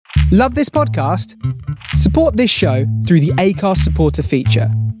Love this podcast? Support this show through the Acast supporter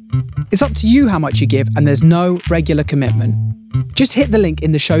feature. It's up to you how much you give, and there's no regular commitment. Just hit the link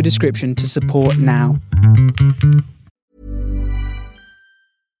in the show description to support now.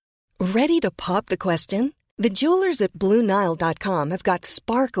 Ready to pop the question? The jewelers at BlueNile.com have got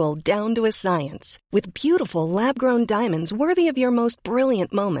sparkle down to a science with beautiful lab-grown diamonds worthy of your most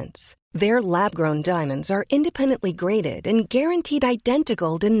brilliant moments. Their lab-grown diamonds are independently graded and guaranteed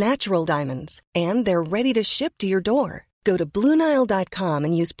identical to natural diamonds, and they're ready to ship to your door. Go to BlueNile.com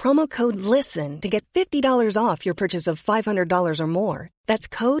and use promo code LISTEN to get $50 off your purchase of $500 or more. That's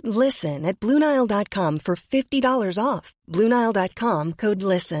code LISTEN at BlueNile.com for $50 off. BlueNile.com, code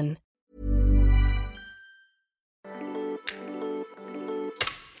LISTEN.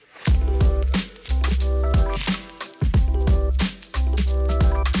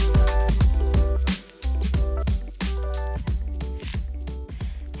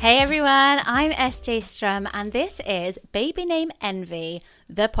 Hey everyone, I'm SJ Strum and this is Baby Name Envy,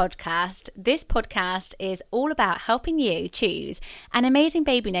 the podcast. This podcast is all about helping you choose an amazing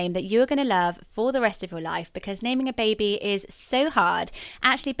baby name that you're going to love for the rest of your life, because naming a baby is so hard.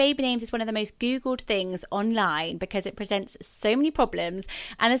 Actually, baby names is one of the most Googled things online because it presents so many problems,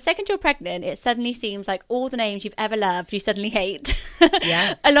 and the second you're pregnant, it suddenly seems like all the names you've ever loved, you suddenly hate.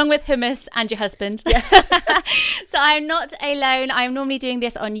 Yeah. Along with hummus and your husband. Yeah. So I'm not alone. I'm normally doing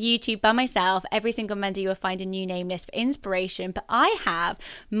this on YouTube by myself. Every single Monday you'll find a new name list for inspiration, but I have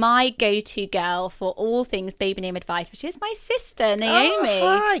my go-to girl for all things baby name advice, which is my sister Naomi.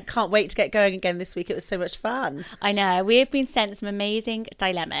 Oh, hi. Can't wait to get going again this week. It was so much fun. I know, we have been sent some amazing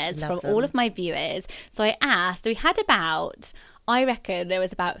dilemmas from all of my viewers. So I asked, we had about, I reckon there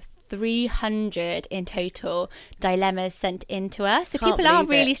was about 300 in total dilemmas sent in to us. So people are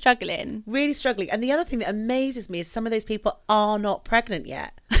really struggling. Really struggling. And the other thing that amazes me is some of those people are not pregnant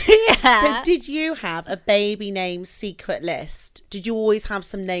yet. Yeah. So did you have a baby name secret list? Did you always have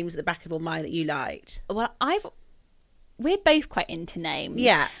some names at the back of your mind that you liked? Well, we're both quite into names.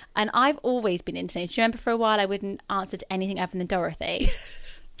 Yeah. And I've always been into names. Do you remember for a while I wouldn't answer to anything other than Dorothy?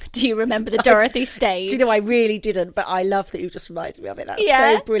 Do you remember the Dorothy stage? Do you know, I really didn't, but I love that you just reminded me of it. That's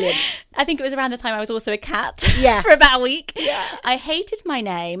so brilliant. I think it was around the time I was also a cat. Yes. For about a week. Yeah. I hated my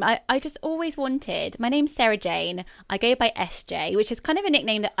name. I just always wanted, my name's Sarah Jane. I go by SJ, which is kind of a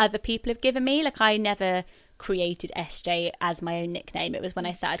nickname that other people have given me. Like, I never created SJ as my own nickname. It was when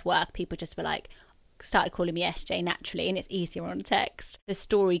I started work, people just were like, started calling me SJ naturally, and it's easier on text. The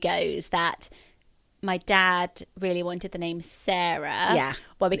story goes that my dad really wanted the name Sarah. Yeah.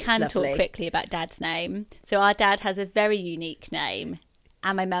 Well, we can talk quickly about Dad's name. So our dad has a very unique name,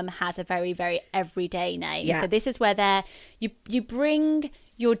 and my mum has a very, very everyday name. Yeah. So this is where you bring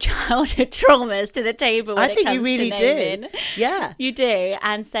your childhood traumas to the table when it comes to naming. I think you really do. Yeah. You do.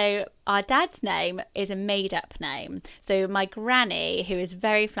 And so our dad's name is a made-up name. So my granny, who is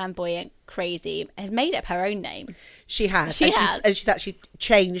very flamboyant, crazy, has made up her own name. She has. And she's actually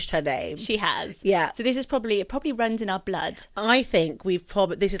changed her name. She has. Yeah. So this is it probably runs in our blood. I think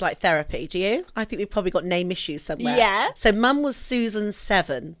this is like therapy. Do you? I think we've probably got name issues somewhere. Yeah. So Mum was Susan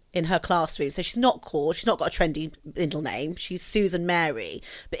 7 in her classroom. So she's not got a trendy middle name. She's Susan Mary.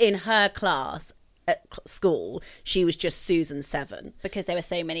 But in her class at school, she was just Susan 7. Because there were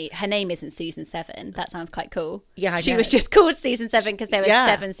so many. Her name isn't Susan 7. That sounds quite cool. Yeah, She was just called Susan 7 because there were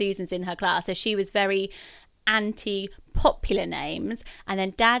 7 Susans in her class. So she was very anti-popular names. And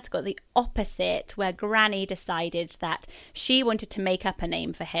then Dad's got the opposite, where Granny decided that she wanted to make up a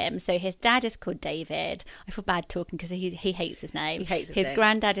name for him. So his dad is called David. I feel bad talking because he hates his name. He hates his name.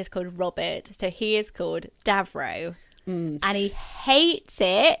 Granddad is called Robert. So he is called Davro. And he hates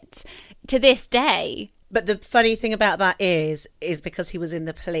it to this day. But the funny thing about that is because he was in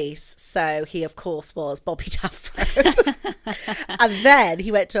the police, so he of course was Bobby Davro. And then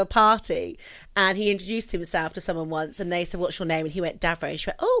he went to a party and he introduced himself to someone once, and they said, "What's your name?" And he went, "Davro." And she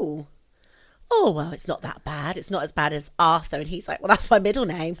went, "Oh, well, it's not that bad. It's not as bad as Arthur." And he's like, "Well, that's my middle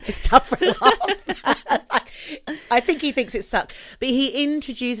name. It's Davro Arthur." I think he thinks it sucks. But he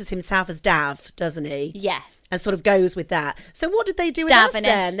introduces himself as Dav, doesn't he? Yeah. And sort of goes with that. So what did they do with Dav us and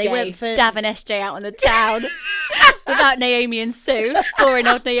then? SJ. They went for Dav and SJ out on the town without Naomi and Sue. Boring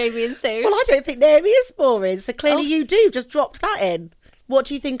old Naomi and Sue. Well, I don't think Naomi is boring. So clearly you do. Just dropped that in. What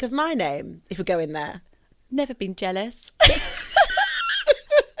do you think of my name, if we go in there? Never been jealous.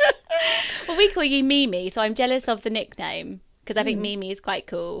 Well, we call you Mimi, so I'm jealous of the nickname because I think Mimi is quite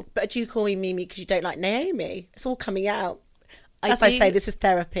cool. But do you call me Mimi because you don't like Naomi? It's all coming out. As I say, this is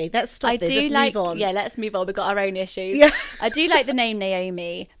therapy. Let's stop this. Let's move on. Yeah, let's move on. We've got our own issues. Yeah. I do like the name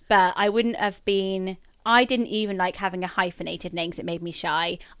Naomi, but I wouldn't have been I didn't even like having a hyphenated name because it made me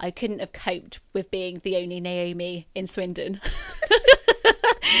shy. I couldn't have coped with being the only Naomi in Swindon.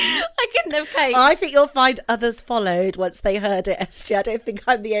 I couldn't have coped. I think you'll find others followed once they heard it, SJ. I don't think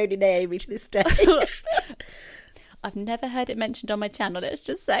I'm the only Naomi to this day. I've never heard it mentioned on my channel, let's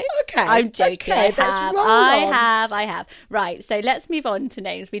just say. Okay. I'm joking. Okay, I have. Right, so let's move on to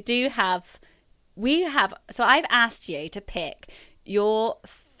names. So I've asked you to pick your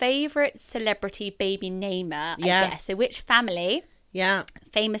favourite celebrity baby namer, I guess. So which family,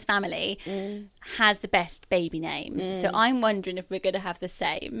 famous family, has the best baby names? So I'm wondering if we're going to have the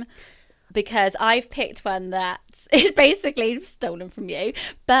same, because I've picked one that is basically stolen from you,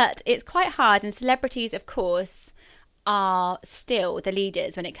 but it's quite hard. And celebrities, of course, are still the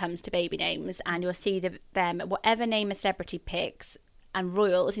leaders when it comes to baby names, and you'll see them, whatever name a celebrity picks. And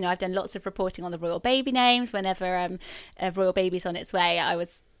royals, I've done lots of reporting on the royal baby names. Whenever a royal baby's on its way, I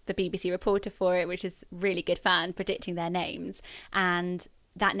was the BBC reporter for it, which is really good fun, predicting their names. And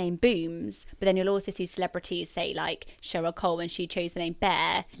that name booms. But then you'll also see celebrities, say like Cheryl Cole, when she chose the name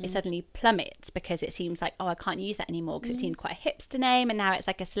Bear, it suddenly plummets because it seems like, I can't use that anymore, because it seemed quite a hipster name, and now it's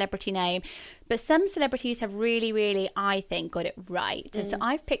like a celebrity name. But some celebrities have really, really, I think, got it right. And so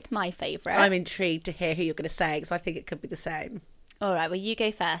I've picked my favourite. I'm intrigued to hear who you're going to say, because I think it could be the same. All right, well, you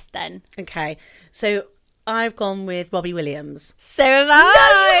go first then. Okay, so I've gone with Robbie Williams. So have I.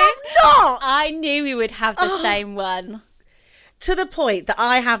 No, you have not. I knew we would have the same one. To the point that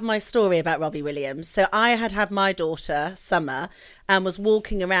I have my story about Robbie Williams. So I had my daughter, Summer, and was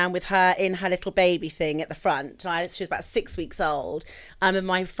walking around with her in her little baby thing at the front. She was about 6 weeks old. And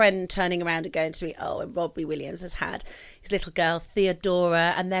my friend turning around and going to me, and Robbie Williams has had his little girl,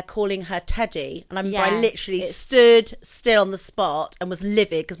 Theodora, and they're calling her Teddy. And I literally stood still on the spot and was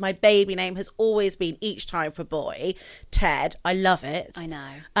livid, because my baby name has always been, each time for a boy, Ted. I love it. I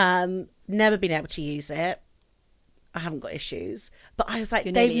know. Never been able to use it. I haven't got issues, but I was like,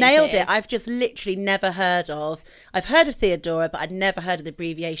 they've nailed it. I've just literally never heard of, I've heard of Theodora, but I'd never heard of the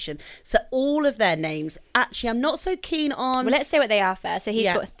abbreviation. So all of their names, actually, I'm not so keen on. Well, let's say what they are first. So he's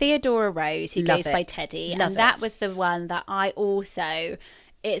got Theodora Rose, who goes by Teddy. And that was the one that I also,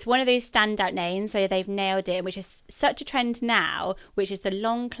 it's one of those standout names where they've nailed it, which is such a trend now, which is the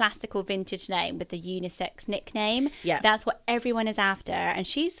long classical vintage name with the unisex nickname. Yeah. That's what everyone is after. And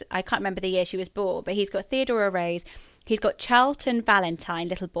I can't remember the year she was born, but he's got Theodora Rose. He's got Charlton Valentine,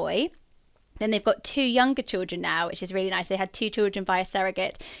 little boy. Then they've got 2 younger children now, which is really nice. They had 2 children via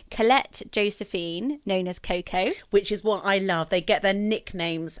surrogate. Colette Josephine, known as Coco. Which is what I love. They get their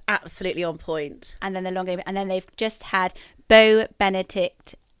nicknames absolutely on point. And then the long name. And then they've just had Bo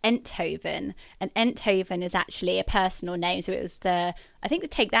Benedict Enthoven. And Enthoven is actually a personal name. So it was the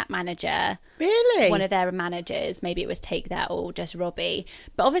Take That manager. Really? One of their managers. Maybe it was Take That or just Robbie.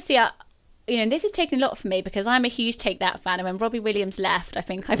 But obviously, this has taken a lot for me, because I'm a huge Take That fan. And when Robbie Williams left, I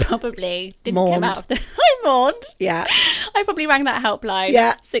think I probably didn't come out of the... I mourned. Yeah. I probably rang that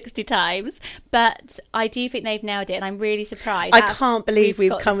helpline 60 times. But I do think they've nailed it, and I'm really surprised. I can't believe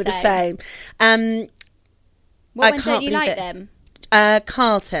we've come with the same. What one don't you like them?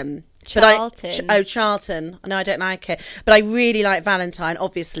 Carlton. Charlton. Charlton. No, I don't like it. But I really like Valentine,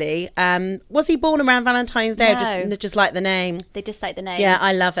 obviously. Was he born around Valentine's Day, or just like the name? They just like the name. Yeah,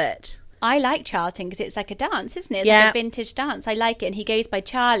 I love it. I like Charlton because it's like a dance, isn't it? It's like a vintage dance. I like it. And he goes by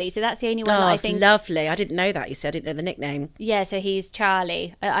Charlie. So that's the only one that I think... lovely. I didn't know that, you see. I didn't know the nickname. Yeah, so he's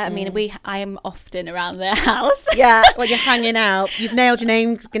Charlie. I mean, I am often around their house. Yeah, when you're hanging out. You've nailed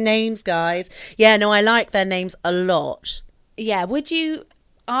your names, guys. Yeah, no, I like their names a lot. Yeah,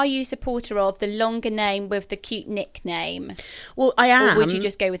 are you a supporter of the longer name with the cute nickname? Well, I am. Or would you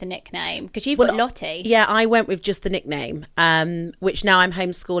just go with a nickname? Because you've got Lottie. Yeah, I went with just the nickname, which now I'm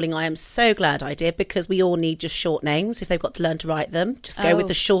homeschooling. I am so glad I did, because we all need just short names if they've got to learn to write them. Just go with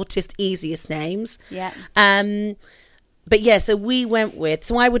the shortest, easiest names. Yeah. But yeah, so we went with...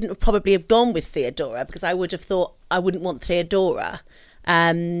 So I wouldn't have probably have gone with Theodora, because I would have thought I wouldn't want Theodora,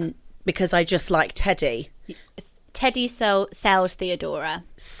 because I just like Teddy. Teddy sells Theodora.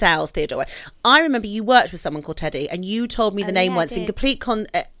 I remember you worked with someone called Teddy, and you told me the name once in complete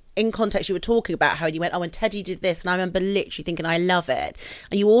in context. You were talking about how you went, and Teddy did this, and I remember literally thinking, I love it.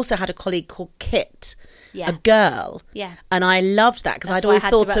 And you also had a colleague called Kit, a girl. Yeah. And I loved that, because I'd always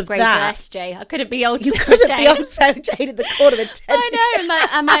thought of that. SJ. I couldn't be old. You couldn't be old Sarah Jane in the corner with Teddy.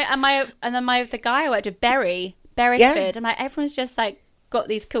 I know. And then the guy I worked with, Beresford. Yeah. I'm like, everyone's just like got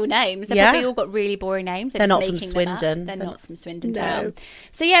these cool names. They've probably all got really boring names. They're not from Swindon. They're not from Swindon Town.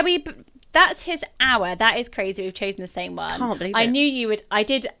 So yeah, that's his hour. That is crazy. We've chosen the same one. Can't believe it. I knew you would. I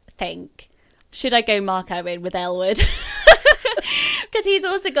did think, should I go Mark Owen with Elwood? Because he's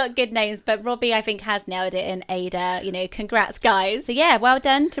also got good names, but Robbie, I think, has nailed it, and Ada, you know, congrats, guys. So yeah, well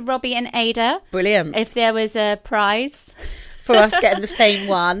done to Robbie and Ada. Brilliant. If there was a prize For us getting the same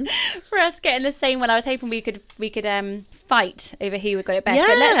one. I was hoping we could fight over who would got it best.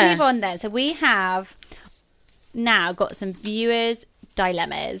 But let's move on then. So we have now got some viewers'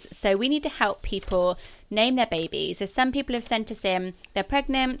 dilemmas. So we need to help people name their babies. So some people have sent us in, they're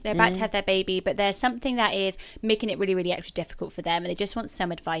pregnant, they're about to have their baby, but there's something that is making it really, really extra difficult for them, and they just want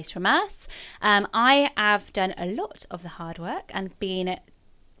some advice from us. I have done a lot of the hard work and been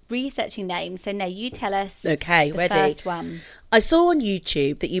researching names. So now you tell us the first one. I saw on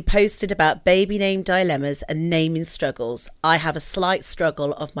YouTube that you posted about baby name dilemmas and naming struggles. I have a slight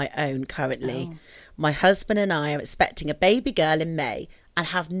struggle of my own currently. My husband and I are expecting a baby girl in May and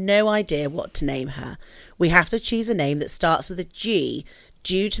have no idea what to name her. We have to choose a name that starts with a G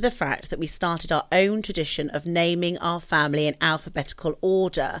due to the fact that we started our own tradition of naming our family in alphabetical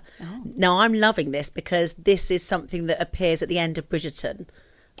order. Now, I'm loving this because this is something that appears at the end of Bridgerton.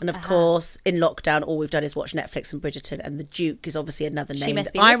 And of course, in lockdown, all we've done is watch Netflix and Bridgerton, and the Duke is obviously another name. She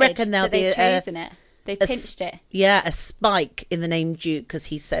must be I reckon there'll be They've pinched it. Yeah, a spike in the name Duke because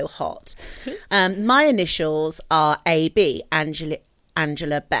he's so hot. My initials are AB,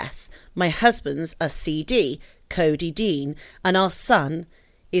 Angela Beth. My husband's are CD, Cody Dean, and our son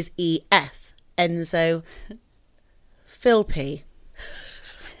is EF, Enzo Philpy.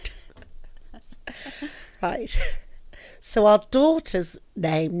 Right. So our daughter's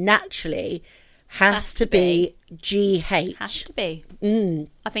name naturally has to be GH. Has to be.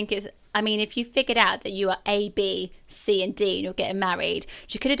 I think if you figured out that you are A, B, C and D and you're getting married,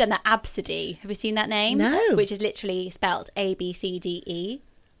 she could have done that Absidy. Have you seen that name? No. Which is literally spelled A, B, C, D, E.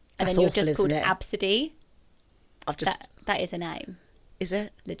 And That's then you're awful, just called isn't it? Absidy. That is a name. Is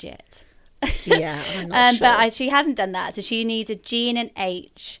it? Legit. Yeah, I'm not sure. But she hasn't done that. So she needs a G and an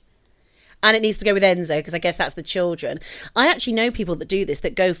H. And it needs to go with Enzo because I guess that's the children. I actually know people that do this,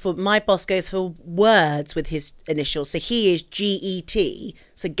 my boss goes for words with his initials. So he is GET,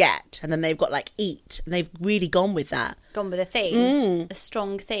 so get. And then they've got like eat. And they've really gone with that. Gone with a theme. A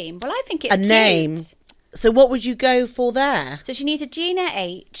strong theme. Well, I think it's cute. Name. So what would you go for there? So she needs a G and a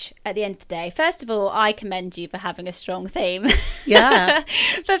H at the end of the day. First of all, I commend you for having a strong theme. Yeah.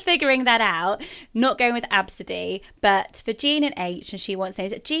 For figuring that out. Not going with Absidy, but for G and an H, and she wants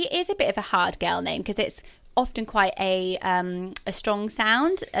names. G is a bit of a hard girl name because it's often quite a strong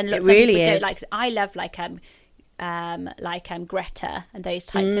sound. And it really people is. Don't like. I love Greta and those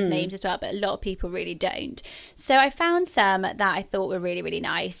types of names as well, but a lot of people really don't. So I found some that I thought were really, really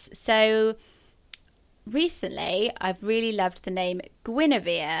nice. So recently, I've really loved the name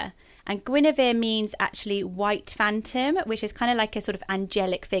Guinevere. And Guinevere means actually white phantom, which is kind of like a sort of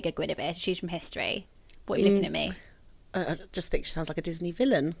angelic figure, Guinevere. She's from history. What are you looking at me? I just think she sounds like a Disney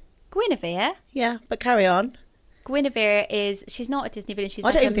villain. Guinevere? Yeah, but carry on. Guinevere she's not a Disney villain. She's I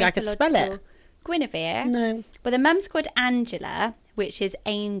like don't even think I could spell it. Guinevere? No. Well, the mum's called Angela, which is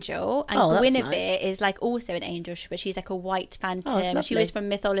angel, and Guinevere is like also an angel, but she's like a white phantom. She was from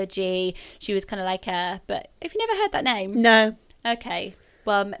mythology. She was kind of like but have you never heard that name? No. Okay.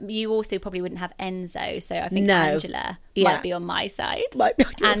 Well, you also probably wouldn't have Enzo, so I think Angela might be on my side. Might be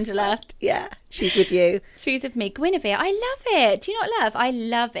on your Angela. side. Yeah, she's with you. She's with me. Guinevere, I love it. Do you not love? I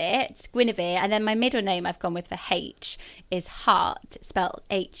love it. Guinevere. And then my middle name I've gone with for H is Hart, spelled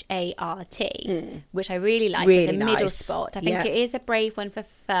H-A-R-T, which I really like. Really it's a middle nice. spot. I think it is a brave one for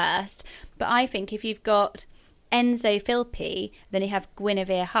first. But I think if you've got Enzo Philpy, then you have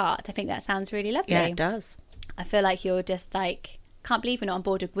Guinevere Hart. I think that sounds really lovely. Yeah, it does. I feel like you're just like... Can't believe you're not on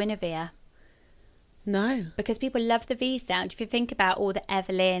board with Guinevere. No. Because people love the V sound. If you think about all the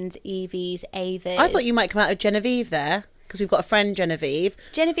Evelyns, Evie's, Avas. I thought you might come out of Genevieve there because we've got a friend, Genevieve.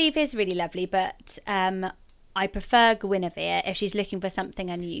 Genevieve is really lovely, but I prefer Guinevere if she's looking for something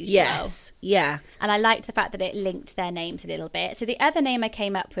unusual. Yes, yeah. And I liked the fact that it linked their names a little bit. So the other name I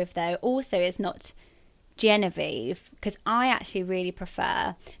came up with, though, also is not Genevieve, because I actually really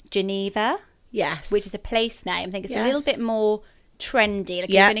prefer Geneva. Yes. Which is a place name. I think it's a little bit more trendy.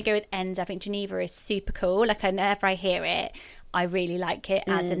 Like you're going to go with Enzo. I think Geneva is super cool. Like whenever I hear it, I really like it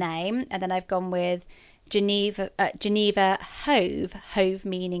as a name. And then I've gone with Geneva Hove. Hove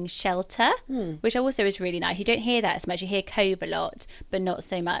meaning shelter, which also is really nice. You don't hear that as much. You hear Cove a lot, but not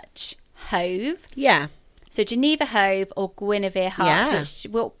so much Hove. Yeah. So Geneva Hove or Guinevere Hart.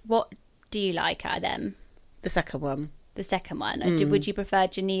 Yeah. What do you like out of them? The second one. The second one. Would you prefer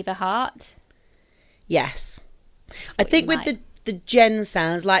Geneva Hart? Yes. I think with the Jen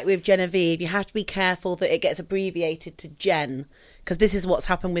sounds, like with Genevieve, you have to be careful that it gets abbreviated to Jen, because this is what's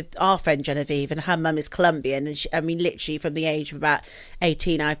happened with our friend Genevieve, and her mum is Colombian, and I mean, literally from the age of about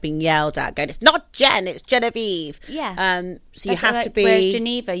 18, I've been yelled at, going, it's not Jen, it's Genevieve. Yeah. So you have to be... Whereas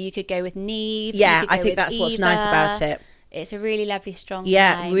Geneva, you could go with Neve. Yeah, I think that's what's nice about it. It's a really lovely, strong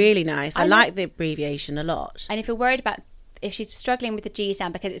name. Really nice. I like love the abbreviation a lot. And if you're worried about, if she's struggling with the G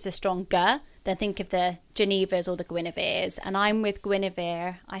sound because it's a strong G, then think of the Genevas or the Guineveres. And I'm with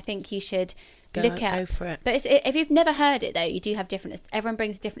Guinevere. I think you should go for it. But if you've never heard it, though, you do have different... Everyone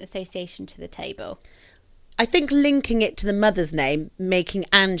brings a different association to the table. I think linking it to the mother's name, making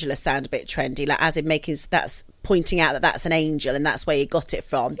Angela sound a bit trendy, like as in making... That's pointing out that that's an angel and that's where you got it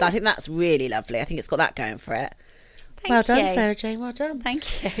from. I think that's really lovely. I think it's got that going for it. Well done, Sarah Jane. Well done.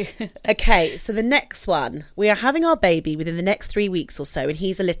 Thank you. Okay, so the next one. We are having our baby within the next 3 weeks or so, and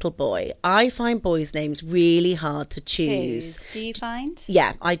he's a little boy. I find boys' names really hard to choose. Do you find?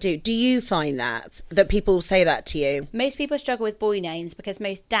 Yeah, I do. Do you find that people say that to you? Most people struggle with boy names because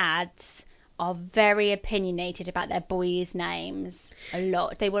most dads are very opinionated about their boys' names a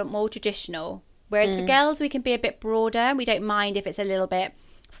lot. They want more traditional. Whereas for girls, we can be a bit broader. We don't mind if it's a little bit...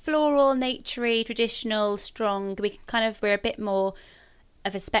 floral, naturey, traditional, strong. We're a bit more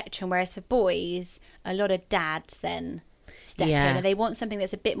of a spectrum, whereas for boys, a lot of dads then step in and they want something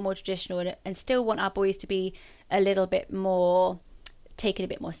that's a bit more traditional and still want our boys to be a little bit more taken a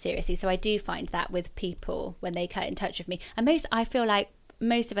bit more seriously. So I do find that with people when they get in touch with me. And I feel like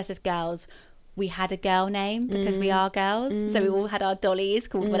most of us as girls, we had a girl name because we are girls. So we all had our dollies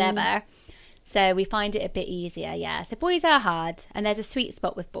called whatever. So we find it a bit easier, yeah. So boys are hard, and there's a sweet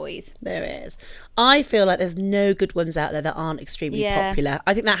spot with boys. There is. I feel like there's no good ones out there that aren't extremely popular.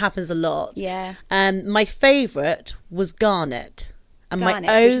 I think that happens a lot. Yeah. My favourite was Garnet. And Garnet,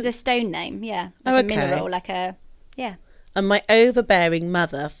 which is a stone name, yeah. Like a mineral, yeah. And my overbearing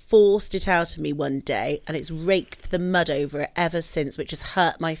mother forced it out of me one day, and it's raked the mud over it ever since, which has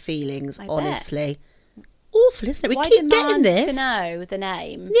hurt my feelings, honestly. Awful, isn't it? We keep getting this. To know the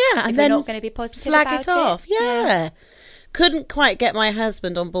name. Yeah, and if then you're not going to be positive slag about it off. Yeah. Couldn't quite get my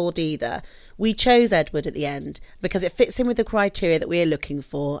husband on board either. We chose Edward at the end because it fits in with the criteria that we're looking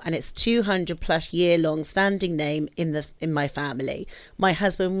for, and it's 200+ year long standing name in my family. My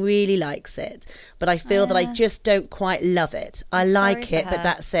husband really likes it, but I feel that I just don't quite love it. I like it, but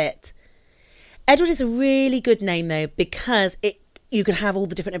that's it. Edward is a really good name though, because you can have all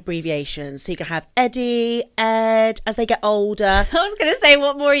the different abbreviations. So you can have Eddie, Ed, as they get older. I was going to say,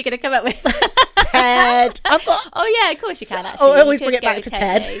 what more are you going to come up with? Ted. Oh, yeah, of course you can, actually. I always bring it back to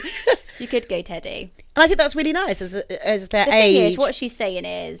Ted. You could go Teddy. And I think that's really nice as their age. The thing is, what she's saying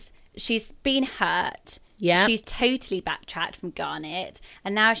is, she's been hurt. Yeah. She's totally backtracked from Garnet.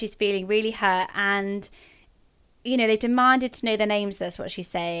 And now she's feeling really hurt. And, they demanded to know their names. That's what she's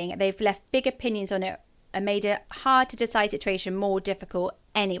saying. They've left big opinions on it and made a hard to decide situation more difficult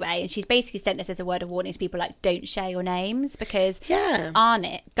anyway. And she's basically sent this as a word of warning to people, like, don't share your names, because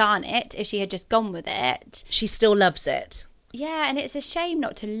Garnet, if she had just gone with it, she still loves it. Yeah, and it's a shame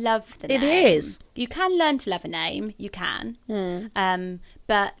not to love the name. It is. You can learn to love a name, you can.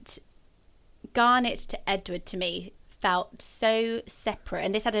 But Garnet to Edward, to me, felt so separate,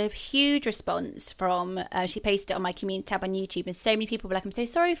 and this had a huge response from she posted it on my community tab on YouTube, and so many people were like, I'm so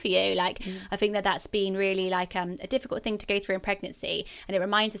sorry for you, like I think that's been really like a difficult thing to go through in pregnancy, and it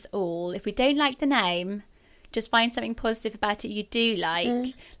reminds us all, if we don't like the name, just find something positive about it you do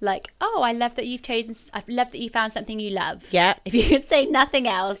like, oh, I love that I love that you found something you love. Yeah. If you could say nothing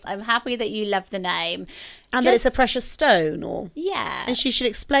else, I'm happy that you love the name. And that it's a precious stone, or... Yeah. And she should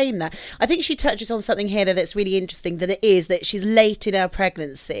explain that. I think she touches on something here that's really interesting, that it is that she's late in her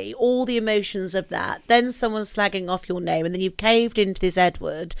pregnancy, all the emotions of that, then someone slagging off your name, and then you've caved into this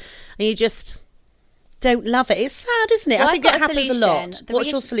Edward, and you just don't love it. It's sad, isn't it? Well, I think it happens a lot. What's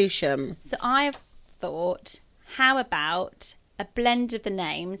your solution? So I've thought, how about a blend of the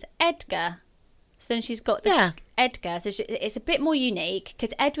names, Edgar? So then she's got the Edgar. So it's a bit more unique,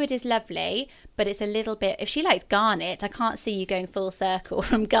 because Edward is lovely, but it's a little bit... If she likes Garnet, I can't see you going full circle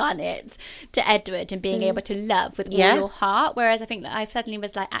from Garnet to Edward and being able to love with all your heart. Whereas I think that I suddenly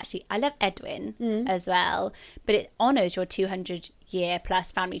was like, actually, I love Edwin as well, but it honours your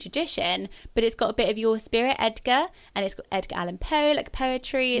 200-year-plus family tradition, but it's got a bit of your spirit, Edgar, and it's got Edgar Allan Poe, like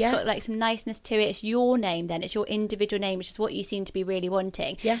poetry. It's got like some niceness to it. It's your name then. It's your individual name, which is what you seem to be really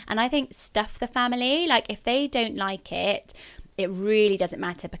wanting. Yeah. And I think stuff the family. Like, if they don't like it, it really doesn't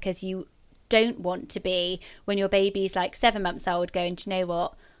matter, because you don't want to be, when your baby's like 7 months old, going, do you know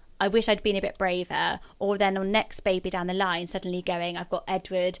what? I wish I'd been a bit braver. Or then on next baby down the line, suddenly going, I've got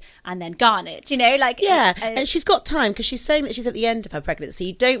Edward and then Garnet, you know, like. Yeah, and she's got time because she's saying that she's at the end of her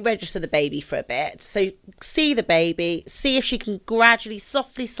pregnancy. Don't register the baby for a bit. So see the baby, see if she can gradually,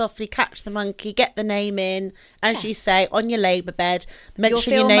 softly catch the monkey, get the name in. As you say, on your labour bed,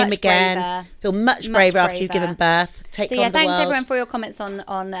 mention your name again. Braver. Feel much braver after you've given birth. Take on the world. Thanks everyone for your comments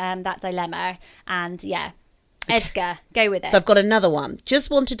on that dilemma. And yeah, Edgar, go with it. So I've got another one.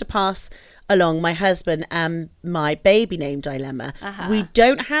 Just wanted to pass along my husband and my baby name dilemma. We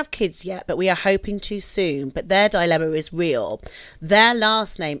don't have kids yet, but we are hoping to soon. But their dilemma is real. Their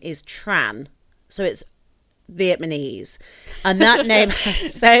last name is Tran. So it's Vietnamese, and that name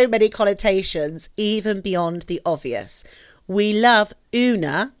has so many connotations, even beyond the obvious. We love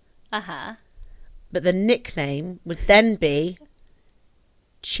Una, but the nickname would then be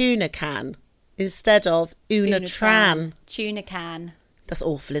Tuna Can instead of Una Tran. Tuna Can. That's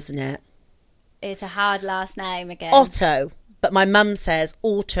awful, isn't it? It's a hard last name again. Otto, but my mum says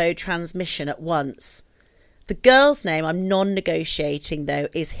auto transmission at once. The girl's name I'm non-negotiating, though,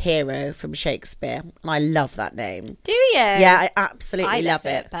 is Hero from Shakespeare. And I love that name. Do you? Yeah, I absolutely love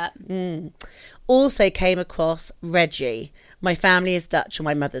it. But... Also came across Reggie. My family is Dutch on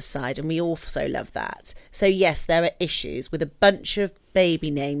my mother's side, and we also love that. So, yes, there are issues with a bunch of baby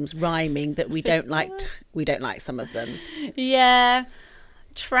names rhyming that we don't like. We don't like some of them. Yeah.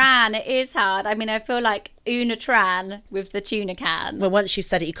 Tran, it is hard. I mean, I feel like Una Tran with the tuna can. Well, once you've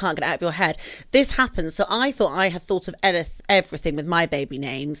said it, you can't get it out of your head. This happens. So I thought I had thought of everything with my baby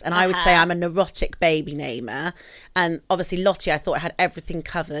names, and I would say I'm a neurotic baby namer. And obviously Lottie, I thought I had everything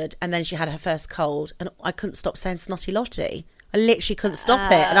covered, and then she had her first cold, and I couldn't stop saying Snotty Lottie. I literally couldn't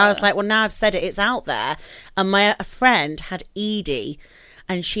stop it. And I was like, well, now I've said it, it's out there. And a friend had Edie.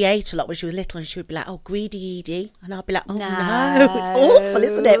 And she ate a lot when she was little, and she would be like, oh, greedy Edie. And I'd be like, oh, no, it's awful,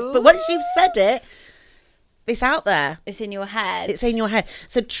 isn't it? But once you've said it, it's out there. It's in your head. It's in your head.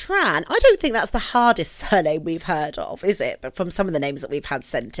 So Tran, I don't think that's the hardest surname we've heard of, is it? But from some of the names that we've had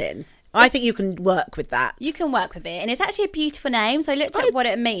sent in. I think you can work with that. You can work with it. And it's actually a beautiful name. So I looked up what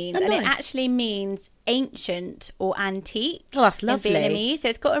it means. And it actually means ancient or antique. Oh, that's lovely. In Vietnamese. So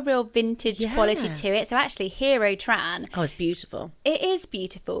it's got a real vintage quality to it. So actually, Hero Tran. Oh, it's beautiful. It is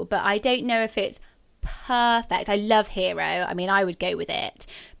beautiful, but I don't know if it's perfect. I love Hero. I mean, I would go with it.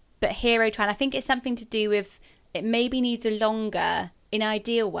 But Hero Tran, I think it's something to do with it maybe needs a longer... In an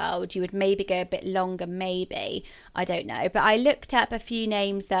ideal world, you would maybe go a bit longer, maybe. I don't know. But I looked up a few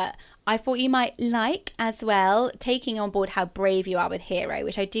names that I thought you might like as well, taking on board how brave you are with Hero,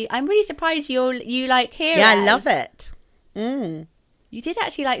 which I do. I'm really surprised you like Hero. Yeah, I love it. You did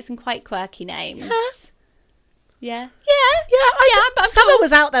actually like some quite quirky names. Yeah. But Summer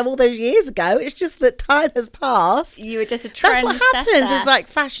was out there all those years ago. It's just that time has passed. You were just a trendsetter. That's what happens. Is like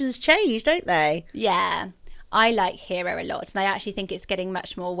fashions change, don't they? Yeah. I like Hero a lot, and I actually think it's getting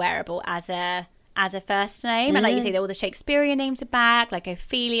much more wearable as a first name. And like you say, all the Shakespearean names are back, like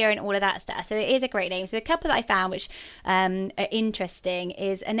Ophelia and all of that stuff. So it is a great name. So the couple that I found which are interesting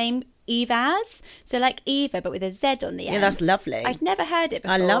is a name Evaz. So like Eva, but with a Z on the end. Yeah, that's lovely. I'd never heard it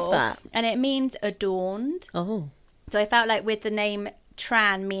before. I love that. And it means adorned. Oh. So I felt like with the name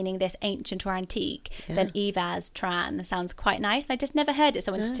Tran meaning this ancient or antique, then Evaz Tran sounds quite nice. I just never heard it,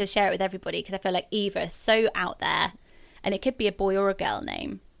 so I wanted to share it with everybody because I feel like Eva is so out there, and it could be a boy or a girl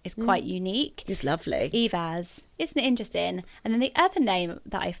name. It's quite unique. It's lovely. Evaz, isn't it interesting? And then the other name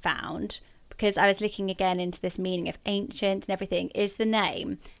that I found, because I was looking again into this meaning of ancient and everything, is the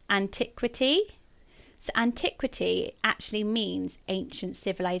name Antiquity. So antiquity actually means ancient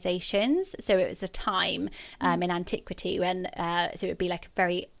civilizations. So it was a time in antiquity when, so it would be like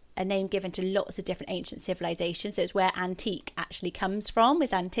a name given to lots of different ancient civilizations. So it's where antique actually comes from,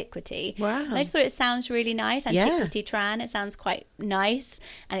 is antiquity. Wow. And I just thought it sounds really nice. Antiquity Tran, it sounds quite nice.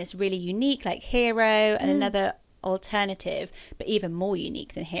 And it's really unique, like Hero and another alternative, but even more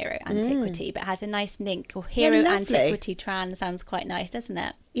unique than Hero Antiquity, but has a nice link. Or Hero Antiquity Tran sounds quite nice, doesn't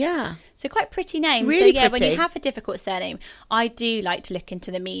it? Yeah. So quite pretty names. Really so yeah, pretty. when you have a difficult surname, I do like to look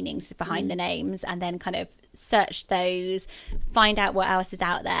into the meanings behind the names and then kind of search those, find out what else is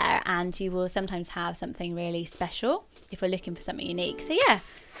out there, and you will sometimes have something really special if we're looking for something unique. So yeah.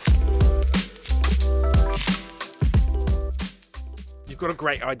 You've got a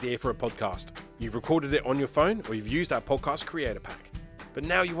great idea for a podcast. You've recorded it on your phone or you've used our podcast creator pack. But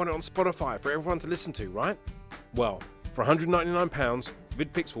now you want it on Spotify for everyone to listen to, right? Well, for £199,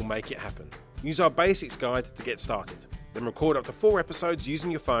 VidPix will make it happen. Use our basics guide to get started. Then record up to 4 episodes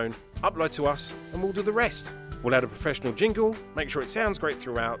using your phone, upload to us, and we'll do the rest. We'll add a professional jingle, make sure it sounds great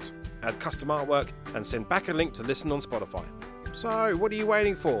throughout, add custom artwork, and send back a link to listen on Spotify. So, what are you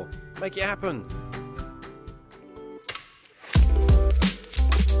waiting for? Make it happen.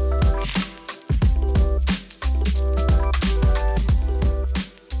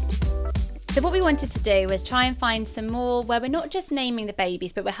 So what we wanted to do was try and find some more where we're not just naming the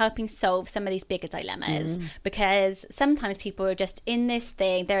babies, but we're helping solve some of these bigger dilemmas. Because sometimes people are just in this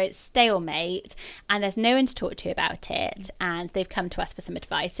thing, they're at stalemate, and there's no one to talk to about it, and they've come to us for some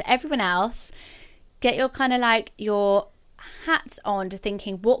advice. So everyone else, get your kind of like your hats on to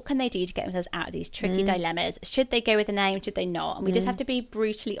thinking, what can they do to get themselves out of these tricky dilemmas? Should they go with a name? Should they not? And we just have to be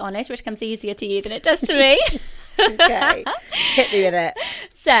brutally honest, which comes easier to you than it does to me. Okay, hit me with it.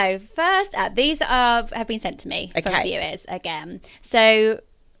 So first up, these have been sent to me from viewers again. So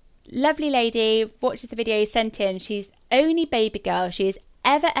lovely lady watches the video, sent in. She's only baby girl she has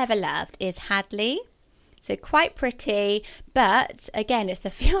ever loved is Hadley. So quite pretty, but again, it's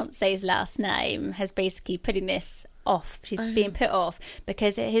the fiance's last name has basically putting this off. She's being put off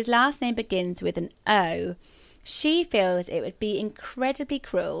because his last name begins with an O. She feels it would be incredibly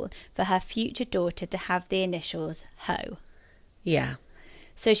cruel for her future daughter to have the initials Ho. Yeah.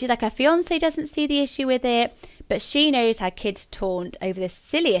 So she's like, her fiance doesn't see the issue with it, but she knows her kids taunt over the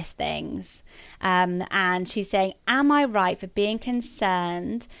silliest things. And she's saying, am I right for being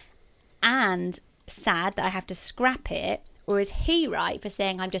concerned and sad that I have to scrap it? Or is he right for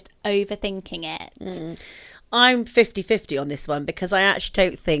saying I'm just overthinking it? I'm 50-50 on this one because I actually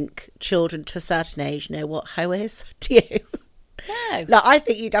don't think children to a certain age know what Ho is. Do you? No. Like, I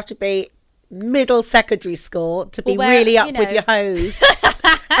think you'd have to be middle secondary school to be really up with your hose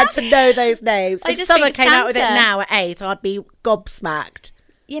and to know those names. If someone came out with it now at 8, I'd be gobsmacked.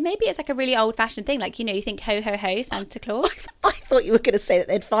 Yeah, maybe it's like a really old-fashioned thing. Like, you think ho, ho, ho, Santa Claus. I thought you were going to say that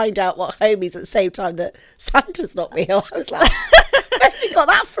they'd find out what Ho means at the same time that Santa's not real. I was like, where have you got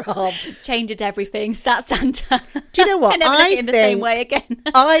that from? Changed everything. So that's Santa. Do you know what? I never look at it in the same way again.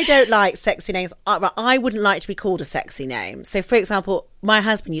 I don't like sexy names. I wouldn't like to be called a sexy name. So, for example, my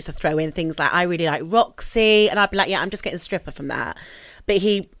husband used to throw in things like, I really like Roxy. And I'd be like, yeah, I'm just getting stripper from that. But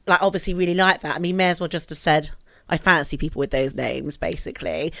he obviously really liked that. I mean, may as well just have said, I fancy people with those names,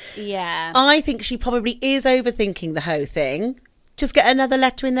 basically. Yeah. I think she probably is overthinking the whole thing. Just get another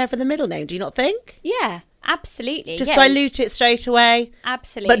letter in there for the middle name, do you not think? Yeah, absolutely. Just dilute it straight away.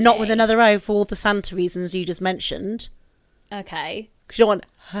 Absolutely. But not with another O for all the Santa reasons you just mentioned. Okay. Because you don't want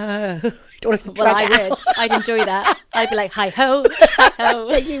Ho. You don't want to I would. I'd enjoy that. I'd be like, hi ho, hi ho.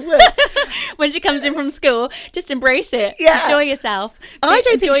 Yeah, you would. When she comes in from school, just embrace it. Yeah. Enjoy yourself. I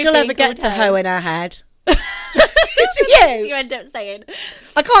don't think she'll ever get to Ho in her head. You end up saying.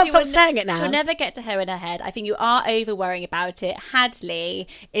 I can't stop saying it now. She'll never get to Ho in her head. I think you are over worrying about it. Hadley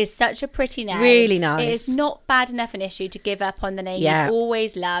is such a pretty name. Really nice. It is not bad enough an issue to give up on the name you've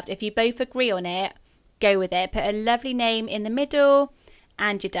always loved. If you both agree on it, go with it. Put a lovely name in the middle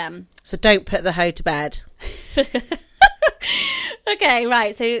and you're done. So don't put the Ho to bed. Okay,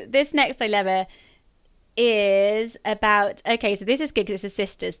 right. So this next dilemma is about, okay, so this is good because it's a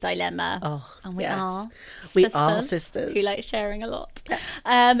sister's dilemma. Oh, and we are sisters who like sharing a lot.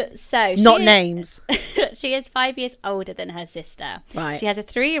 So not names. She is 5 years older than her sister. Right. She has a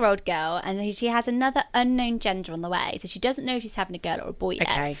 3-year-old girl and she has another unknown gender on the way. So she doesn't know if she's having a girl or a boy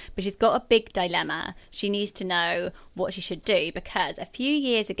yet. But she's got a big dilemma. She needs to know what she should do because a few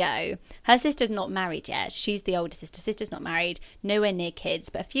years ago, her sister's not married yet. She's the older sister. Sister's not married, nowhere near kids.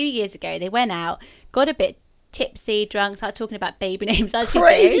 But a few years ago, they went out, got a bit tipsy, drunk, started talking about baby names as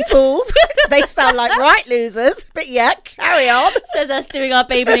Crazy you do. fools. They sound like right losers. But yeah, carry on. Says us doing our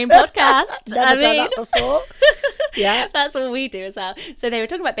baby name podcast. Never done that before. Yeah. That's all we do as well. So they were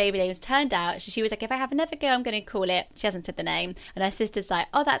talking about baby names. Turned out she was like, if I have another girl, I'm going to call it. She hasn't said the name. And her sister's like,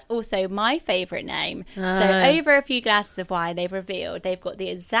 oh, that's also my favourite name. So over a few glasses of wine, they've revealed they've got the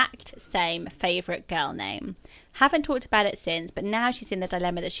exact same favourite girl name. Haven't talked about it since, but now she's in the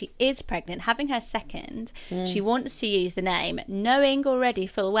dilemma that she is pregnant, having her second. She wants to use the name, knowing already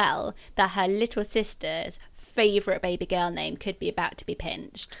full well that her little sister's favourite baby girl name could be about to be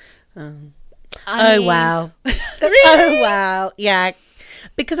pinched. I mean, Wow. Really? Oh, wow. Yeah.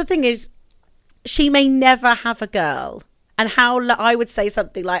 Because the thing is, she may never have a girl. And I would say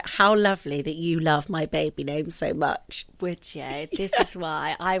something like, how lovely that you love my baby name so much. Would you? This is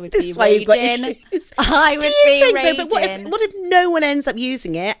why I would This be is why you've got raging. issues. I would Do you be think, raging. though, but what if no one ends up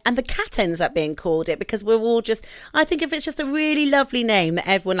using it and the cat ends up being called it? Because we're all just, I think if it's just a really lovely name that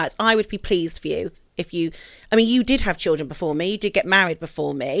everyone likes, I would be pleased for you. You did have children before me. You did get married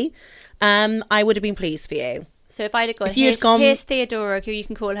before me. I would have been pleased for you. So if I'd have gone, If you had here's Theodora, you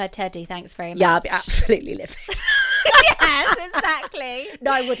can call her Teddy, thanks very much. Yeah, I'd be absolutely livid. Yes, exactly.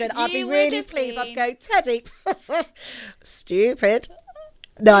 No, I wouldn't. I'd be You would really have pleased. I'd been. go, Teddy. Stupid.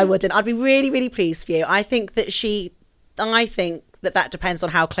 No, I wouldn't. I'd be really, really pleased for you. I think that that depends on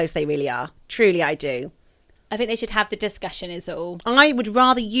how close they really are. Truly, I do. I think they should have the discussion is all. I would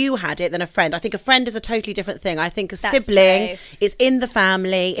rather you had it than a friend. I think a friend is a totally different thing. I think a That's sibling true. is in the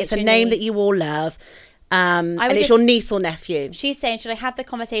family. It's a your name that niece. you all love. And would it's your just- niece or nephew. She's saying, should I have the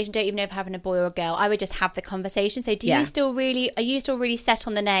conversation? Don't even know if having a boy or a girl. I would just have the conversation. So, are you still really set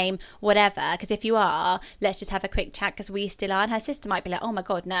on the name, whatever? Because if you are, let's just have a quick chat because we still are. And her sister might be like, oh my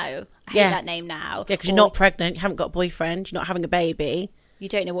God, no, I hate that name now. Yeah, because you're Or not pregnant, you haven't got a boyfriend, you're not having a baby. you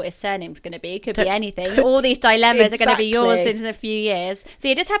don't know what his surname's going to be. It could be anything. All these dilemmas are going to be yours in a few years. So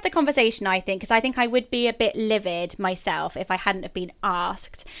yeah, just have the conversation, I think, because I think I would be a bit livid myself if I hadn't have been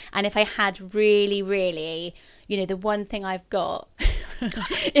asked. And if I had really, really, the one thing I've got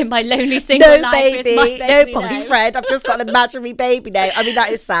in my lonely single No life is my baby, no baby name. boyfriend, I've just got an imaginary baby name. I mean, that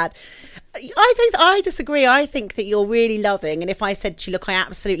is sad. I disagree. I think that you're really loving. And if I said to you, look, I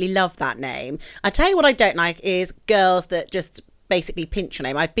absolutely love that name. I tell you what I don't like is girls that just basically pinch your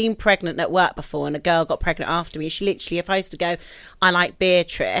name. I've been pregnant at work before and a girl got pregnant after me. She literally, if I used to go, I like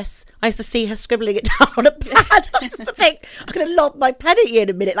Beatrice, I used to see her scribbling it down on a pad. I used to think, I'm going to lob my pen at you in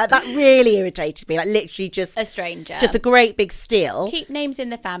a minute. Like, that really irritated me. Like, literally just A stranger. Just a great big steal. Keep names in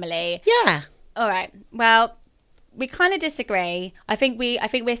the family. Yeah. All right. Well, we kind of disagree. I think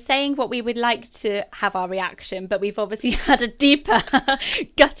we're saying what we would like to have our reaction, but we've obviously had a deeper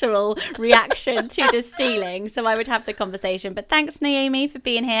guttural reaction to the stealing. So I would have the conversation. But thanks, Naomi, for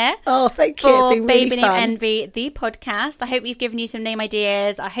being here. Oh, thank you. It's For been really Baby Name fun. Envy, the podcast. I hope we've given you some name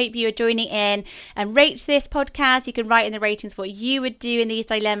ideas. I hope you are joining in and rate this podcast. You can write in the ratings what you would do in these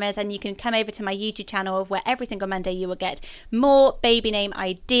dilemmas, and you can come over to my YouTube channel where every single Monday you will get more baby name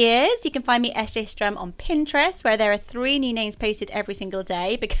ideas. You can find me SJ Strum on Pinterest, where there are 3 new names posted every single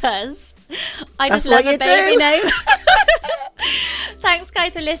day because I That's just love what a you baby do. name. Thanks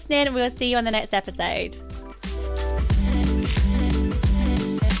guys for listening. We'll see you on the next episode.